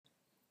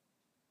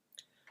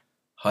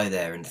Hi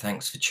there, and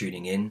thanks for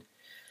tuning in.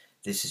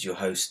 This is your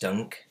host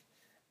Dunk,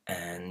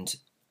 and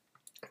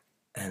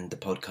the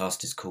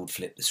podcast is called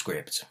Flip the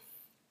Script.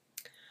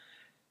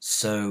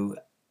 So,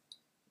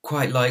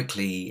 quite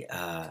likely,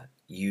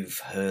 you've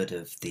heard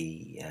of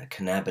the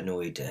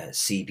cannabinoid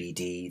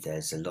CBD.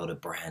 There's a lot of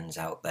brands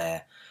out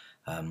there,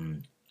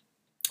 and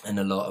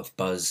a lot of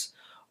buzz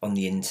on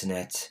the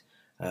internet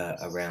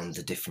around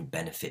the different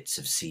benefits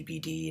of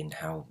CBD and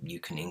how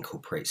you can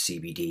incorporate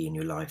CBD in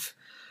your life.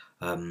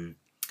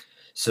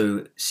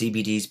 So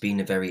CBD's been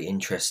a very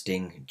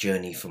interesting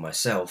journey for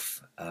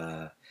myself.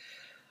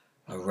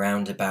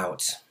 Around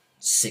about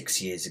 6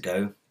 years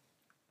ago,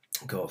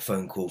 I got a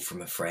phone call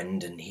from a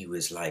friend, and he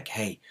was like,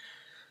 "Hey,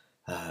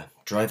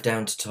 drive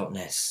down to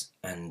Totnes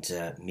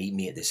and meet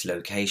me at this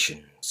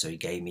location." So he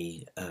gave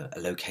me a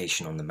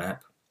location on the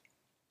map.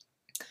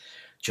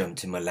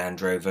 Jumped in my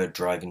Land Rover,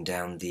 driving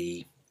down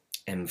the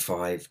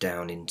M5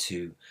 down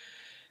into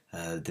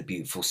the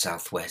beautiful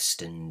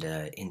southwest and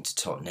into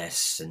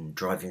Totnes, and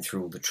driving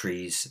through all the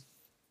trees,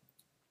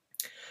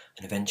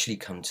 and eventually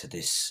come to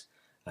this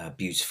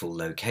beautiful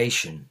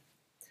location.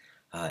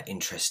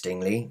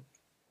 Interestingly,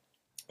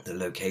 the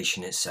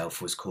location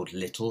itself was called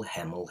Little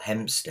Hemel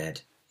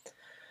Hempstead,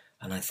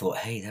 and I thought,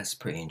 hey, that's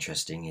pretty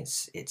interesting.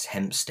 It's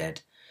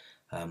Hempstead,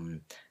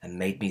 and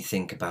made me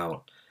think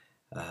about.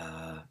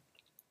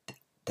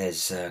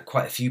 There's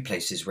quite a few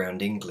places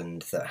around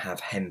England that have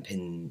hemp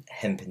in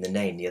the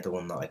name. The other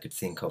one that I could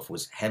think of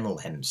was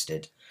Hemel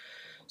Hempstead.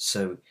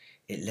 So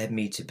it led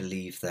me to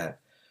believe that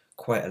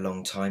quite a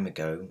long time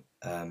ago,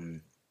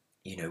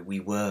 we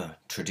were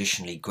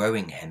traditionally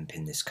growing hemp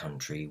in this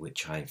country,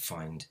 which I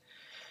find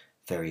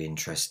very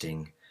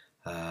interesting,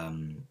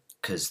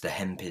 because the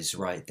hemp is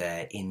right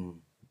there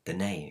in the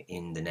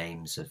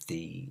names of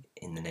the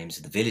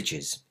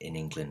villages in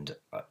England.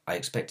 I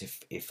expect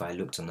if I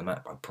looked on the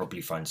map, I'd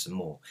probably find some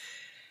more.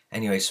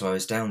 Anyway, so I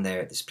was down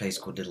there at this place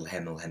called Little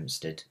Hemel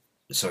Hempstead.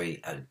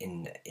 Sorry,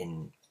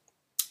 in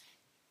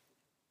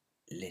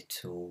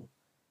Little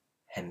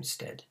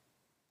Hempstead.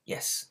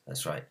 Yes,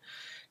 that's right.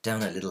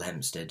 Down at Little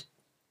Hempstead,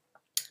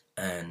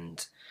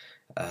 and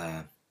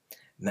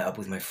met up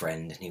with my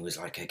friend, and he was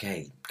like,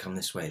 "Okay, come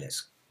this way.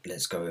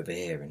 Let's go over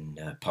here and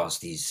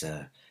past these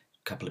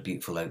couple of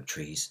beautiful oak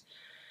trees."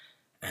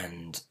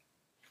 And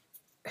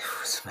it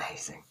was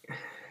amazing.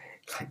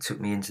 It took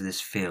me into this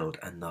field,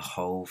 and the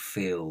whole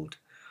field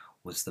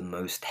was the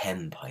most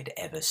hemp I'd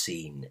ever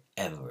seen,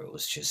 ever. It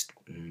was just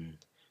a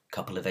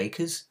couple of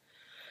acres.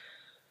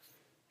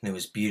 And it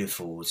was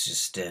beautiful. It was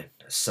just a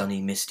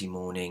sunny, misty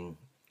morning.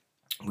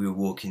 We were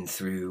walking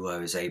through. I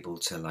was able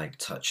to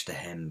touch the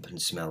hemp and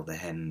smell the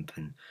hemp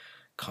and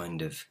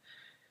kind of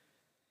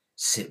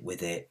sit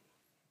with it,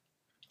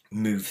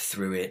 move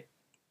through it.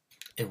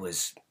 It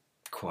was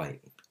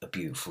quite a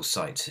beautiful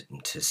sight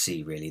to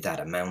see, really. That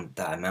amount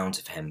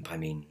of hemp. I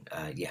mean,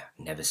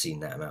 never seen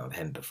that amount of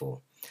hemp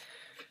before.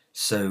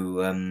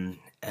 So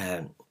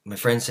my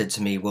friend said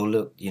to me, "Well,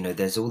 look,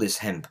 there's all this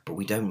hemp, but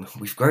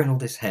we've grown all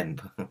this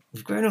hemp.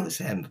 We've grown all this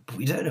hemp, but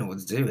we don't know what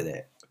to do with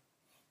it."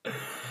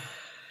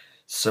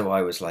 So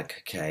I was like,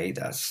 "Okay,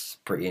 that's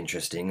pretty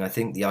interesting." I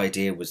think the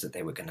idea was that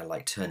they were going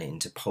to turn it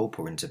into pulp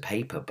or into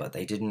paper, but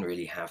they didn't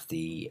really have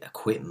the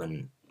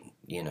equipment,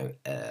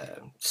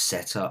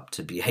 set up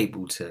to be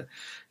able to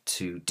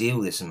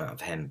deal this amount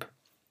of hemp.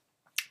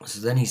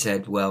 So then he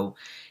said, "Well,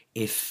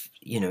 if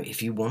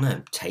you want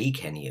to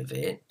take any of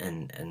it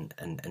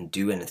and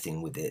do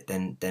anything with it,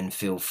 then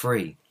feel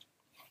free."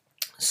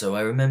 So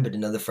I remembered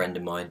another friend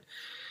of mine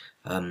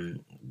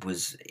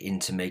was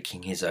into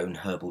making his own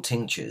herbal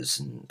tinctures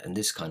and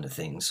this kind of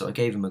thing. So I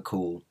gave him a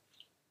call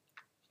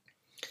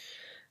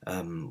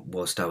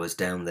whilst I was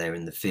down there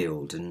in the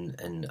field,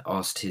 and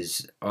asked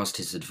his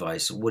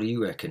advice. "What do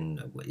you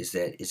reckon? Is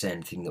there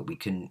anything that we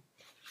can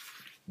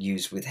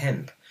use with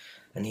hemp?"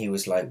 And he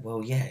was like,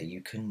 "Well, yeah,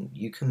 you can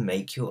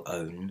make your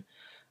own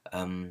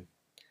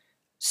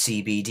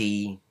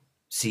CBD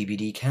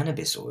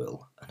cannabis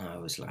oil." And I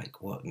was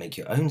like, "What? Make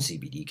your own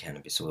CBD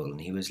cannabis oil?"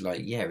 And he was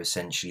like, "Yeah,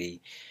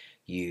 essentially,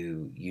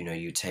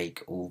 you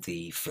take all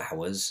the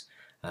flowers,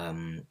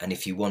 and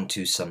if you want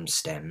to, some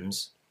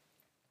stems."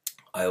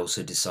 I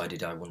also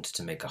decided I wanted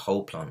to make a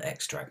whole plant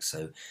extract,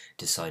 so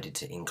decided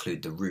to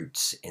include the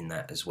roots in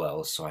that as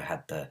well. So I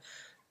had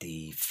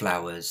the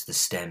flowers, the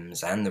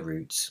stems, and the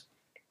roots.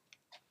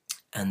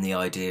 And the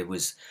idea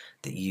was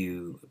that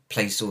you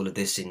place all of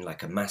this in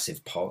a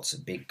massive pot, a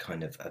big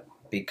kind of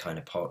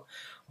pot,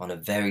 on a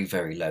very,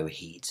 very low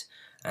heat,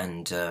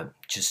 and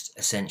just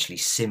essentially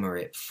simmer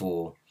it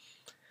for,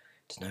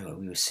 I don't know,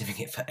 we were simmering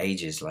it for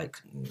ages,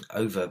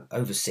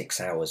 over 6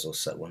 hours or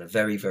so, on a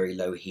very, very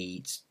low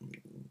heat,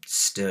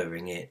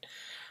 stirring it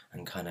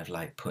and kind of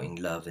putting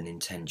love and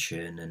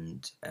intention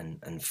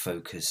and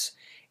focus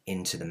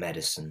into the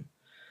medicine.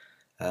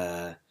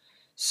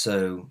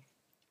 So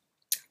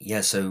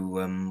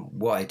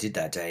what I did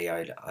that day,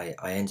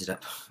 I ended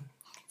up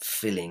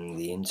filling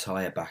the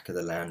entire back of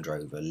the Land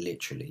Rover,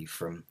 literally,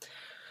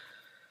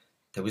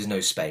 there was no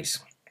space.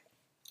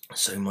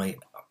 So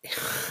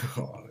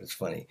it's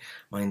funny,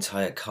 my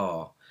entire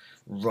car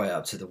right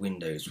up to the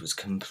windows was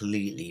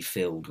completely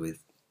filled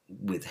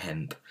with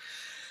hemp.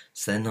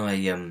 So then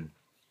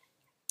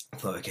I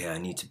thought, okay, I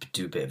need to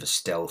do a bit of a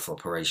stealth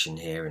operation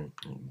here and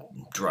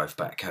drive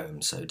back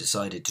home. So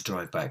decided to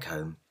drive back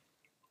home.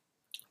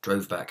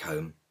 Drove back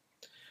home,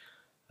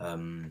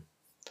 and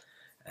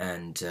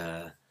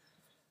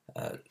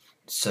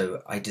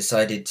so I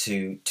decided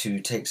to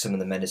take some of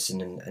the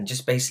medicine and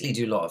just basically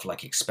do a lot of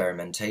like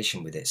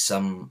experimentation with it.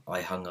 Some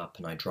I hung up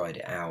and I dried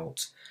it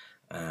out,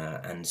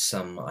 and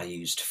some I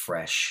used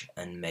fresh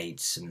and made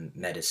some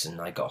medicine.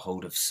 I got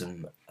hold of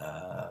some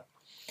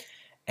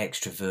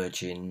extra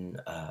virgin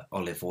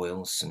olive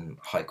oil, some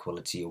high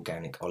quality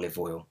organic olive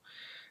oil,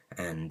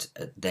 and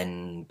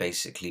then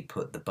basically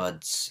put the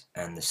buds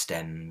and the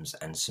stems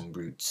and some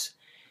roots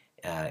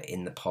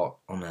in the pot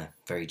on a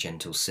very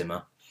gentle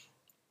simmer,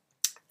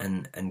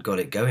 and got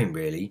it going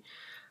really,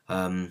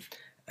 and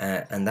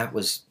that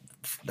was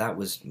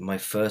my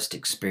first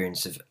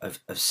experience of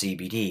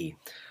CBD.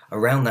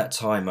 Around that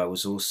time, I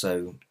was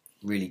also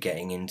really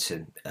getting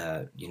into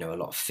a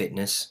lot of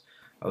fitness.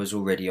 I was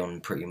already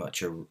on pretty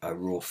much a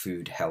raw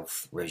food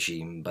health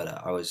regime, but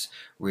I was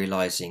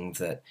realizing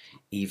that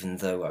even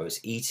though I was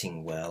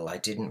eating well, I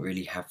didn't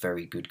really have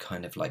very good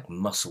kind of like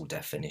muscle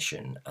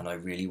definition, and I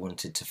really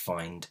wanted to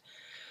find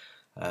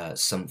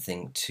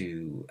something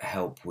to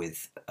help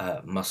with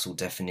muscle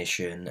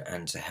definition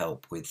and to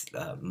help with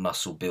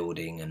muscle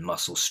building and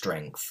muscle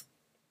strength.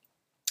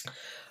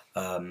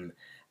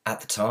 At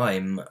the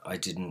time, I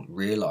didn't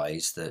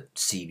realize that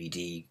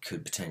CBD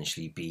could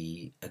potentially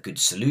be a good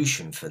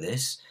solution for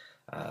this.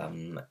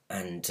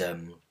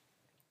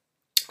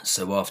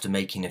 So after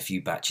making a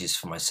few batches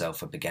for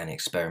myself, I began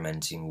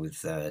experimenting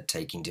with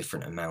taking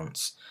different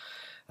amounts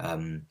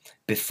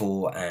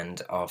before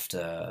and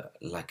after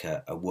like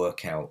a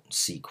workout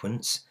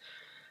sequence.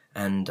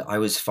 And I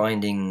was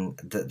finding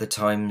that the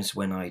times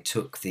when I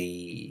took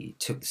the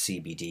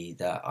CBD,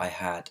 that I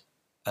had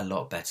a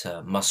lot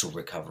better muscle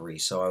recovery.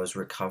 So I was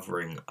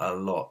recovering a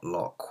lot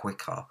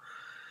quicker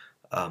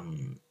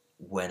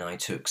when I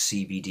took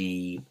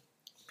CBD,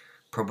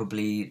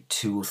 probably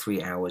 2 or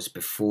 3 hours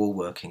before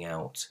working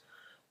out.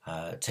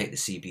 Take the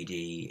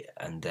CBD,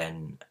 and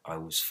then I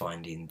was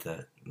finding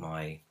that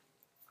my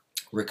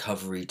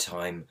recovery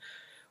time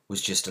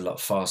was just a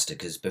lot faster,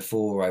 because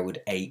before I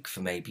would ache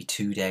for maybe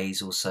 2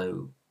 days or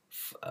so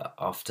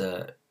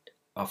after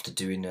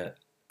doing a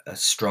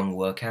strong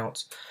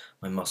workout.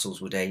 My muscles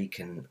would ache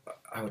and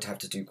I would have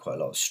to do quite a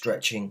lot of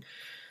stretching,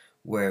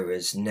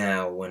 whereas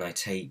now when I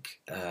take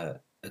a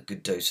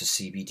good dose of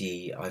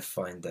CBD, I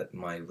find that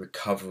my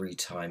recovery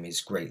time is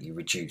greatly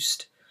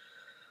reduced.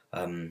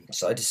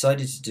 So I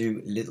decided to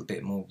do a little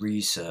bit more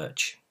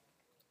research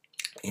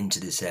into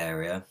this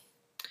area,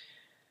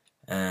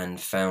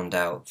 and found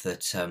out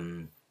that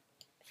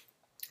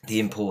the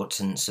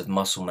importance of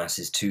muscle mass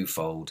is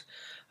twofold.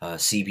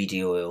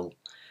 CBD oil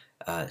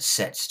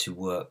sets to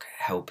work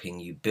helping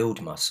you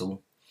build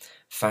muscle.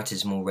 Fat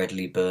is more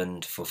readily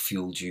burned for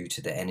fuel due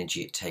to the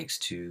energy it takes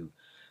to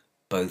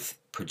both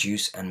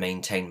produce and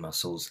maintain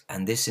muscles,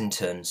 and this in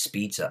turn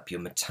speeds up your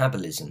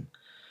metabolism.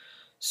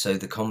 So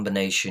the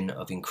combination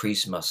of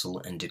increased muscle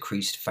and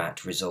decreased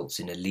fat results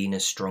in a leaner,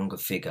 stronger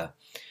figure,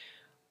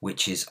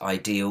 which is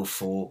ideal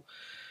for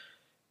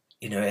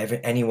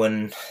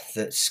anyone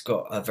that's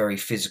got a very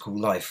physical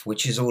life,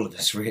 which is all of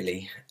us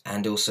really,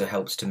 and also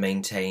helps to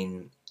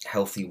maintain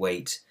healthy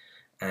weight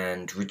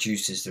and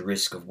reduces the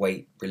risk of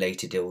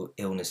weight-related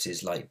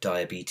illnesses like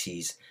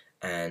diabetes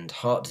and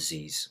heart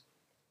disease.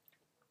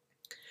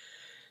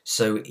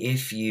 So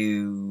if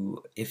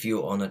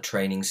you're on a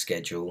training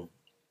schedule,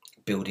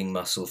 building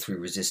muscle through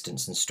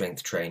resistance and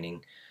strength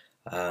training,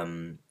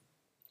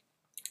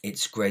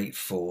 it's great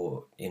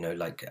for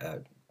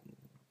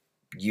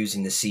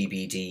using the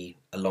CBD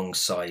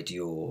alongside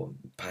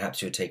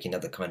perhaps you're taking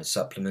other kind of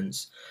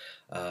supplements,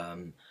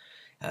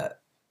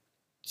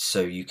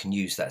 so you can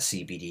use that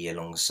CBD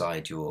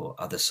alongside your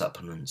other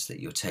supplements that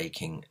you're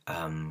taking.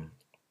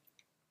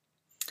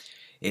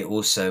 It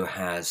also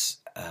has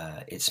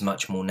it's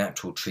much more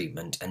natural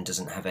treatment and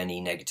doesn't have any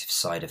negative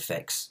side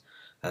effects,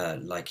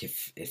 like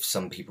if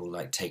some people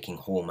like taking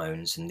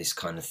hormones and this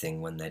kind of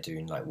thing when they're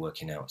doing like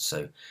working out.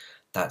 So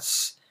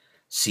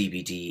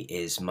CBD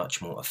is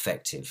much more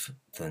effective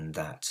than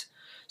that.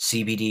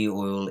 CBD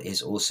oil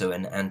is also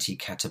an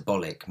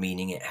anti-catabolic,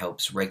 meaning it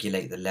helps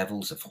regulate the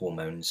levels of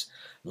hormones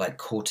like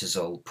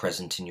cortisol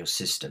present in your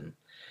system.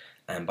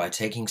 And by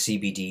taking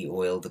CBD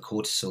oil, the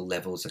cortisol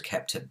levels are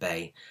kept at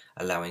bay,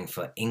 allowing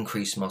for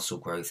increased muscle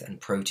growth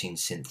and protein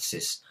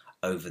synthesis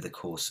over the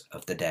course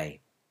of the day.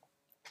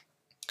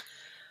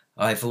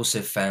 I've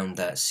also found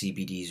that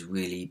CBD has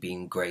really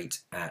been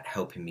great at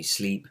helping me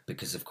sleep,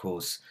 because of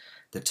course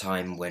the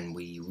time when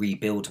we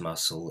rebuild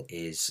muscle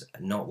is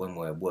not when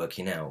we're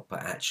working out,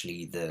 but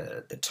actually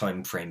the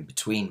time frame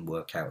between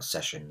workout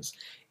sessions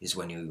is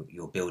when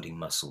you're building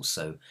muscle.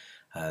 So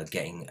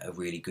getting a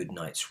really good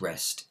night's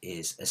rest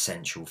is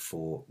essential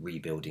for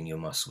rebuilding your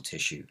muscle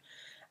tissue.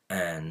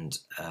 And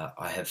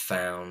I have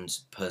found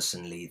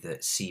personally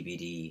that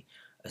CBD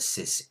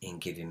assists in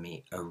giving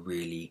me a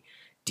really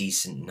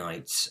decent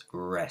night's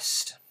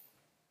rest.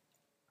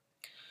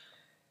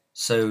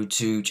 So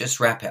to just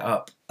wrap it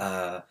up,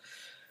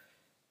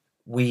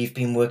 we've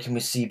been working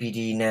with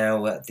CBD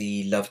now at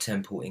the Love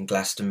Temple in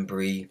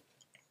Glastonbury,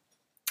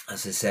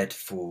 as I said,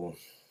 for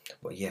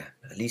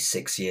at least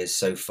 6 years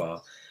so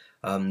far.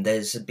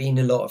 There's been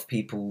a lot of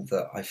people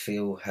that I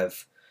feel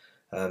have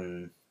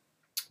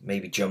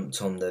maybe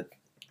jumped on the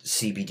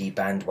CBD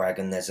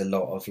bandwagon. There's a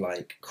lot of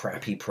like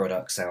crappy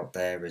products out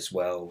there as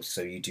well,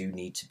 so you do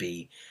need to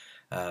be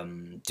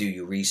do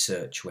your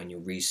research when you're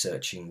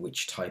researching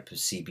which type of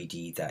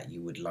CBD that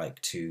you would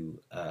like to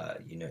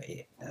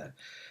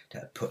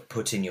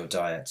put in your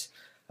diet,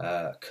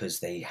 because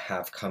they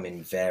have come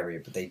in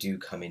they do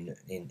come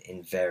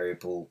in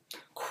variable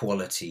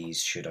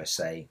qualities, should I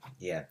say.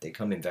 Yeah, they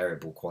come in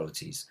variable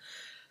qualities,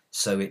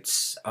 so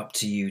it's up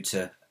to you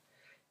to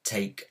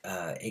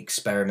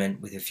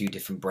experiment with a few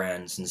different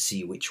brands and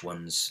see which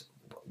ones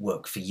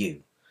work for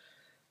you.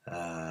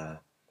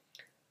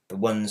 The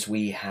ones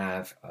we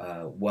have,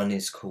 one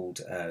is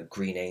called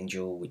Green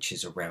Angel, which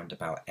is around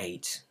about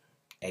 8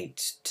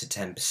 to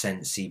 10%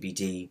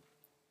 CBD,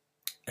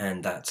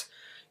 and that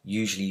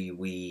usually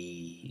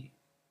we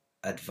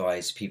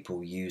advise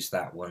people use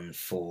that one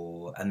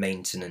for a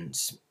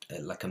maintenance,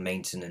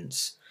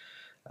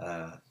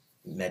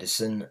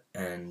 medicine,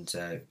 and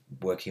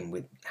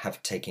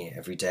taking it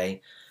every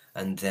day.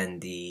 And then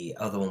the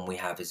other one we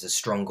have is a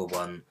stronger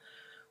one,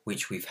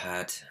 which we've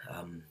had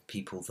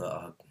people that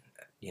are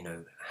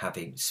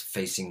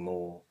facing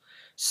more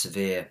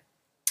severe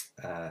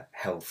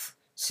health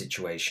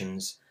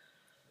situations.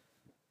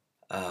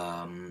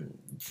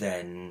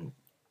 Then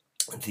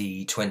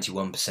the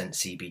 21%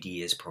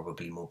 CBD is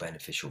probably more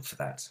beneficial for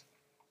that.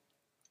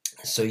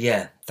 So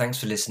yeah, thanks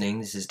for listening.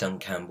 This is Duncan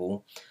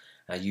Campbell.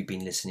 You've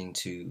been listening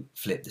to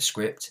Flip the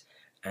Script,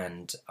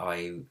 and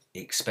I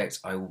expect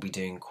I will be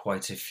doing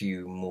quite a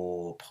few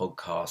more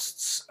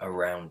podcasts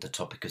around the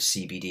topic of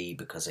CBD,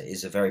 because it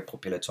is a very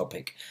popular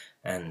topic,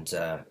 and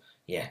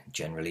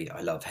generally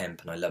I love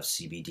hemp and I love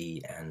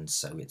CBD, and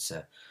so it's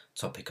a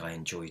topic I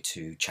enjoy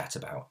to chat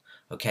about.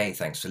 Okay,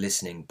 thanks for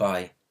listening.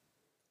 Bye.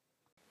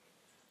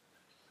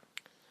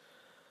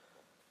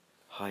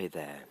 Hi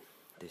there,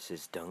 this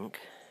is Dunk,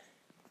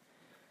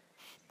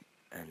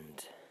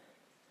 and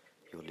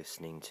you're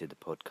listening to the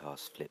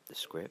podcast Flip the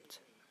Script.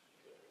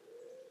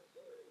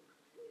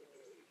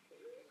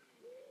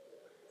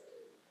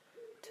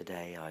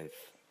 Today I've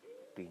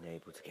been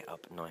able to get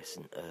up nice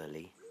and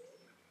early.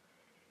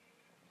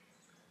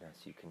 And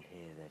as you can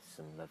hear, there's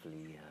some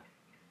lovely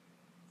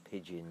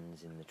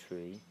pigeons in the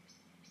tree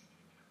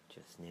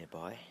just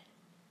nearby.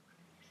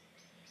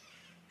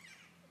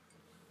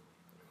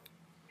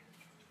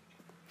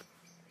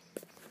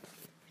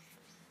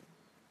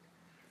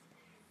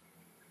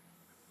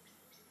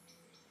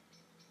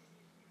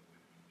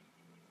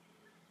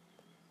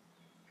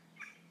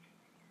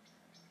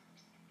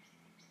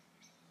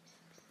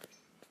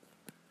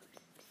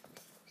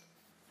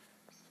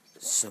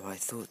 So I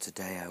thought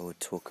today I would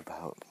talk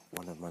about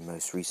one of my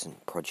most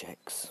recent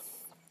projects,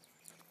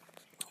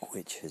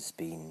 which has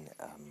been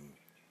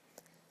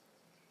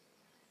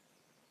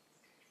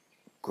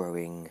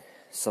growing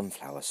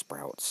sunflower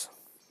sprouts.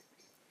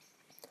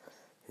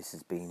 This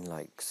has been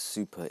like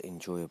super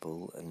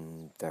enjoyable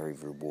and very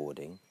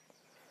rewarding.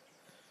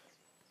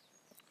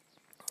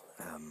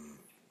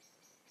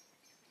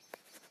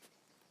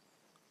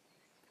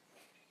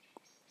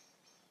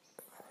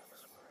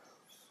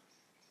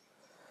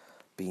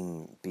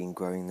 Been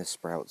growing the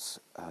sprouts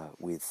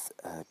with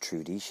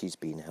Trudy. She's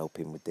been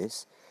helping with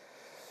this.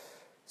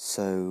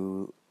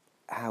 So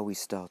how we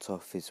start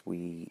off is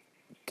we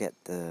get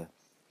they're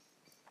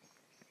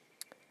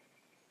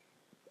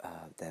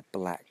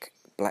black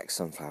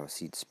sunflower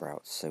seed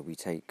sprouts. So we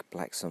take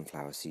black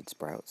sunflower seed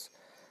sprouts,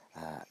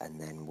 and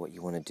then what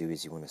you want to do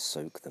is you want to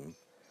soak them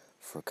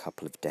for a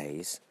couple of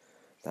days.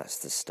 That's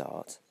the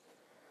start.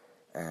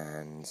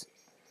 And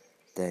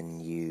then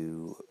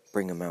you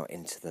bring them out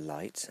into the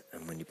light,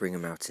 and when you bring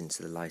them out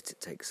into the light,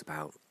 it takes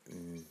about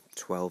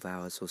 12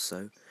 hours or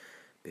so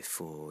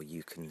before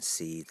you can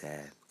see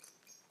their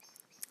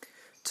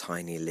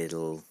tiny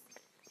little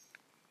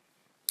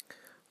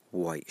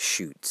white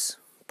shoots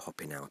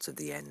popping out of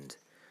the end,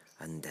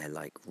 and they're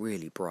like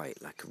really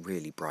bright, like a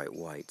really bright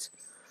white,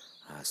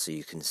 so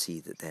you can see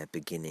that they're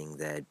beginning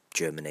their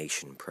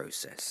germination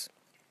process.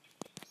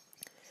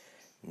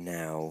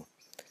 Now,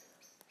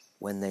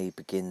 when they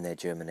begin their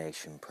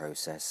germination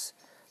process,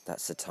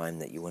 that's the time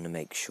that you want to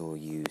make sure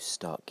you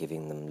start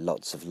giving them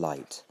lots of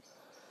light.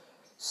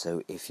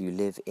 So if you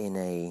live in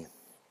a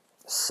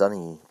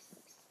sunny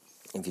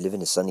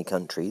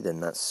country, then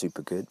that's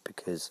super good,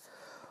 because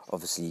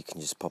obviously you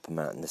can just pop them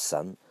out in the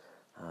sun.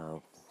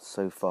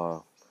 So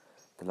far,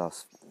 the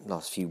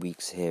last few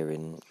weeks here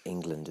in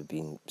England have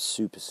been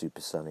super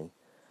sunny.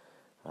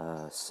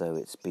 So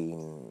it's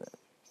been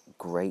a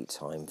great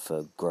time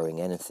for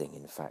growing anything.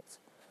 In fact,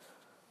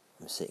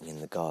 I'm sitting in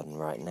the garden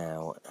right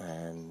now,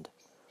 and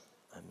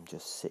I'm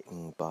just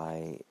sitting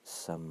by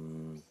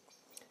some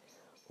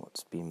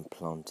what's been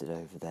planted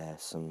over there?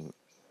 Some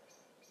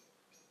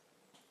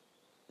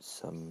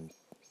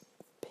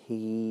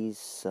peas,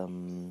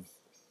 some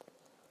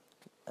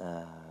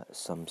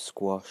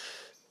squash,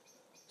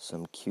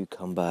 some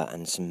cucumber,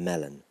 and some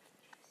melon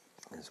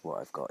is what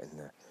I've got in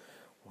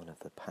one of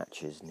the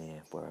patches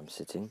near where I'm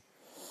sitting.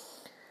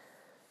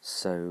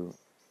 So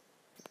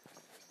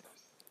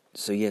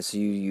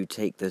you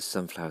take the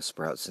sunflower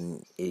sprouts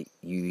and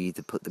you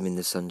either put them in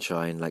the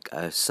sunshine, like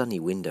a sunny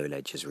window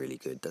ledge is really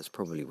good. That's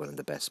probably one of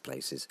the best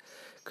places,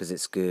 because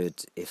it's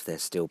good if they're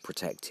still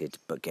protected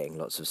but getting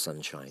lots of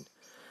sunshine.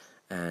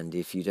 And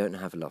if you don't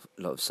have a lot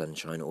of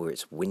sunshine, or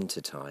it's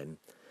winter time,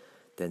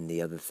 then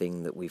the other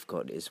thing that we've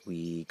got is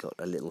we got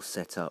a little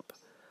setup.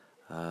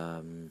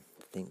 I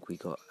think we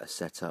got a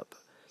setup.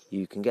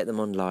 You can get them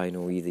online,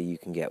 or either you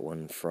can get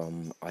one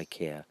from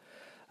IKEA.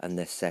 And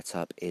the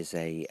setup is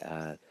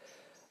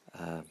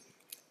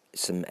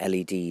some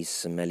LEDs,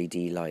 some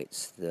LED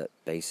lights that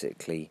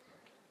basically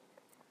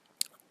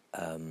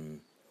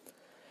the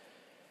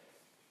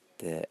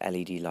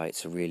LED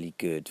lights are really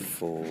good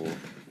for.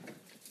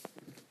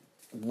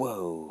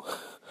 Whoa!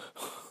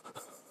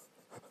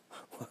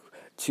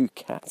 Two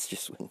cats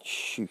just went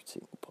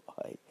shooting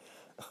by.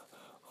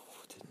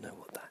 Didn't know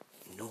what that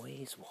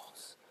noise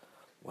was.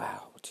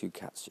 Wow, two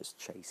cats just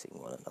chasing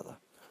one another.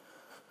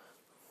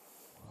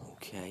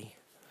 Okay,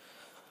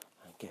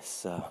 I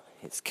guess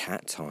it's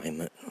cat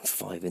time at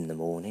 5 in the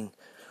morning.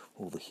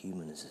 All the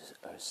humans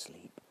are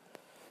asleep.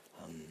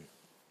 I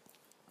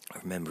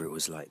remember it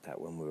was like that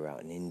when we were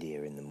out in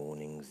India in the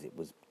mornings. It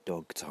was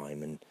dog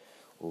time and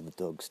all the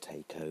dogs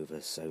take over,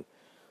 so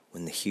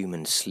when the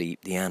humans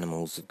sleep, the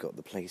animals have got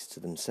the place to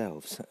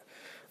themselves.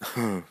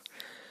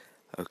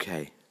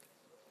 Okay.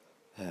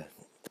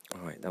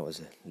 Alright, that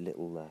was a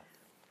little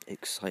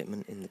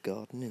excitement in the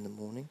garden in the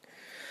morning.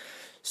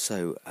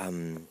 So, I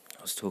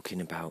was talking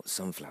about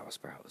sunflower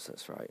sprouts,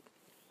 that's right.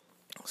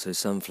 So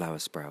sunflower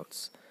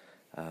sprouts,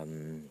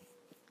 you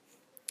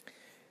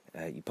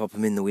pop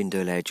them in the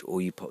window ledge,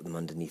 or you pop them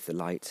underneath the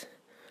light,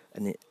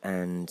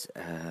 and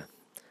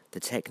the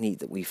technique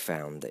that we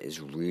found that is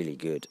really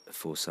good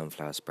for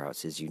sunflower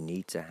sprouts is you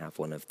need to have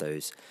one of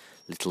those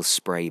little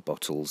spray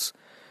bottles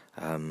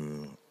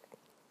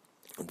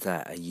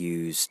that are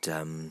used.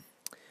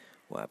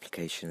 What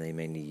application are they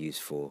mainly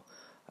used for?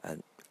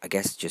 I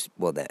guess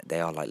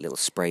they are like little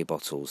spray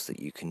bottles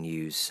that you can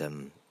use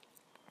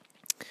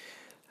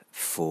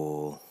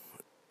for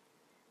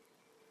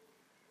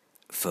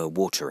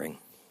watering.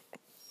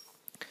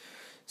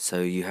 So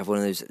you have one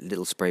of those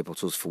little spray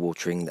bottles for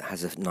watering that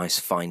has a nice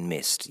fine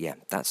mist. Yeah,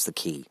 that's the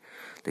key.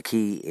 The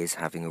key is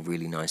having a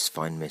really nice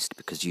fine mist,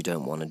 because you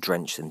don't want to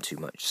drench them too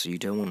much. So you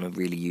don't want to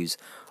really use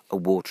a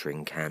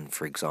watering can,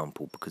 for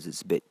example, because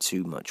it's a bit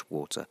too much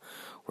water.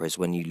 Whereas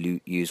when you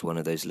use one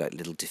of those like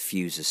little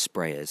diffuser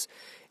sprayers,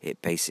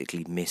 it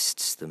basically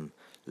mists them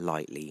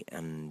lightly.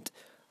 And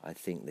I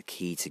think the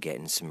key to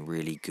getting some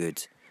really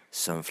good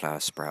sunflower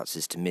sprouts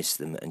is to mist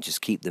them, and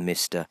just keep the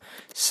mister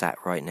sat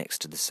right next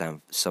to the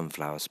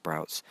sunflower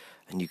sprouts,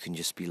 and you can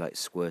just be like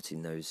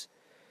squirting those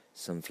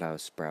sunflower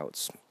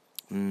sprouts.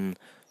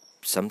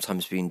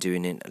 Sometimes been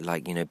doing it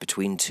like,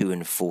 between 2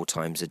 and 4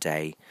 times a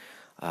day,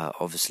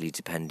 obviously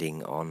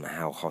depending on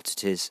how hot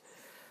it is,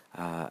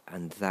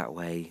 and that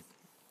way,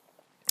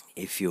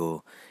 if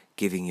you're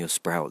giving your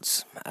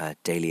sprouts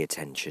daily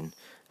attention,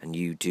 and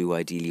you do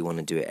ideally want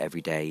to do it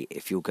every day,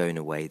 if you're going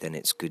away, then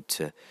it's good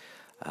to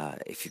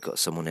if you've got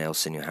someone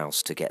else in your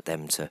house, to get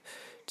them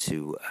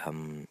to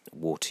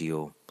water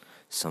your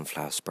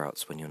sunflower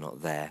sprouts when you're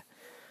not there.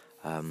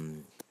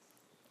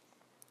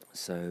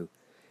 So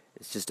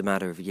it's just a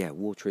matter of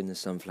watering the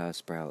sunflower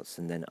sprouts,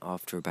 and then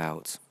after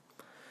about,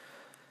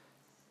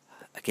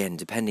 again,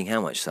 depending how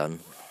much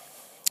sun,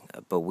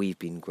 but we've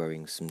been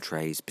growing some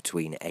trays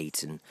between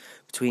 8 and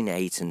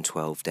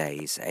 12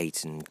 days,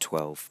 8 and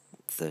 12,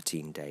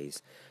 13 days.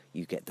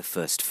 You get the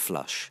first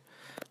flush,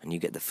 and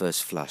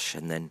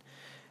then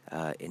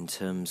in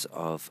terms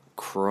of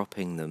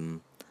cropping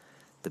them,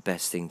 the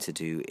best thing to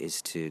do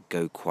is to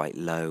go quite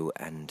low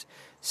and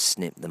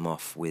snip them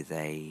off with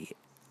a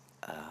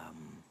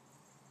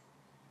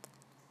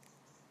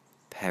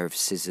pair of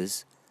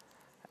scissors,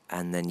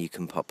 and then you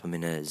can pop them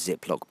in a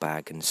Ziploc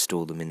bag and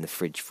store them in the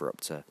fridge for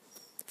up to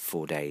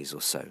 4 days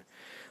or so.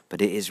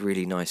 But it is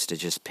really nice to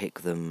just pick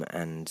them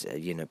and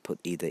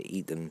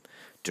eat them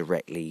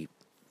directly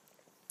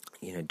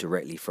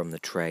from the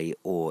tray,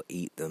 or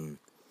eat them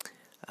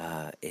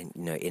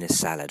in a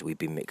salad. We've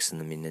been mixing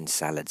them in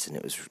salads, and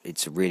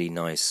it's a really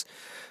nice,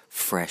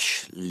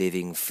 fresh,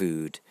 living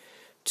food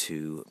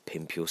to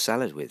pimp your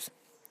salad with.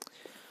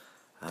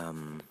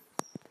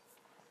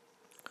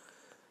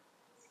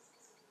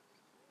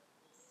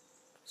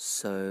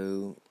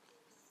 So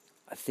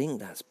I think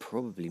that's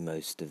probably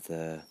most of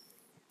the.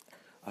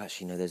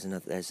 Actually, no.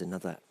 There's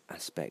another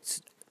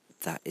aspect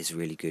that is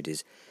really good.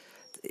 It's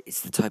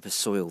the type of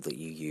soil that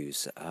you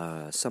use.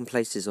 Some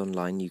places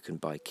online you can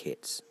buy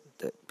kits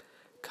that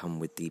come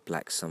with the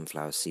black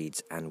sunflower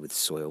seeds and with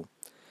soil,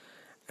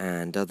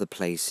 and other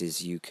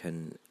places you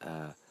can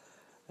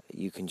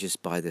you can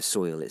just buy the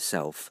soil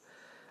itself.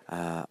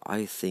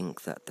 I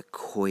think that the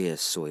coir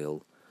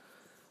soil,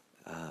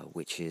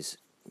 which is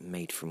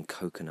made from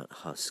coconut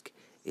husk,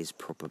 is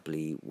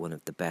probably one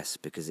of the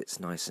best because it's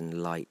nice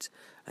and light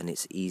and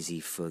it's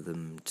easy for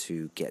them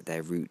to get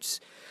their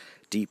roots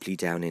deeply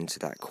down into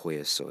that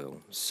coir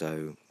soil.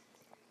 So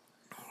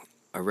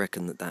I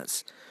reckon that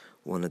that's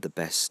one of the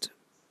best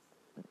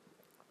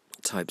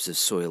types of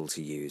soil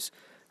to use.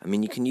 I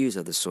mean, you can use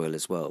other soil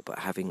as well, but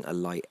having a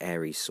light,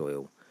 airy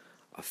soil,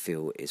 I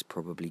feel, is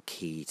probably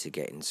key to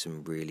getting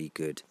some really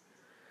good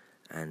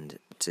and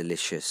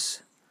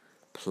delicious,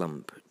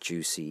 plump,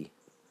 juicy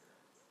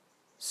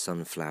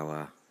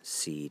sunflower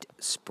seed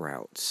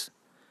sprouts.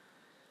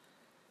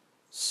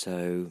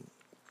 So,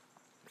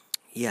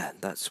 yeah,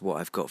 that's what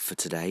I've got for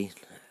today.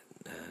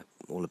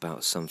 All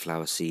about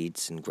sunflower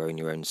seeds and growing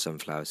your own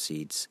sunflower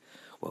seeds.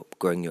 Well,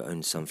 growing your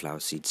own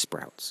sunflower seed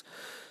sprouts.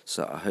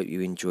 So I hope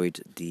you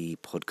enjoyed the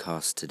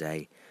podcast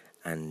today,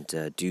 and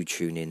do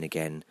tune in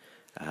again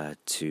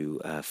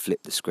to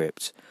Flip the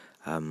Script.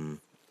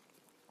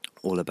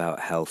 All about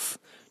health,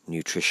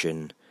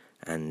 nutrition,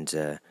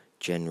 and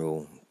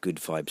general good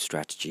vibe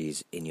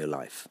strategies in your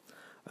life.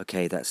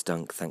 Okay, that's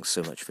Dunk. Thanks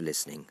so much for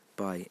listening.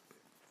 Bye.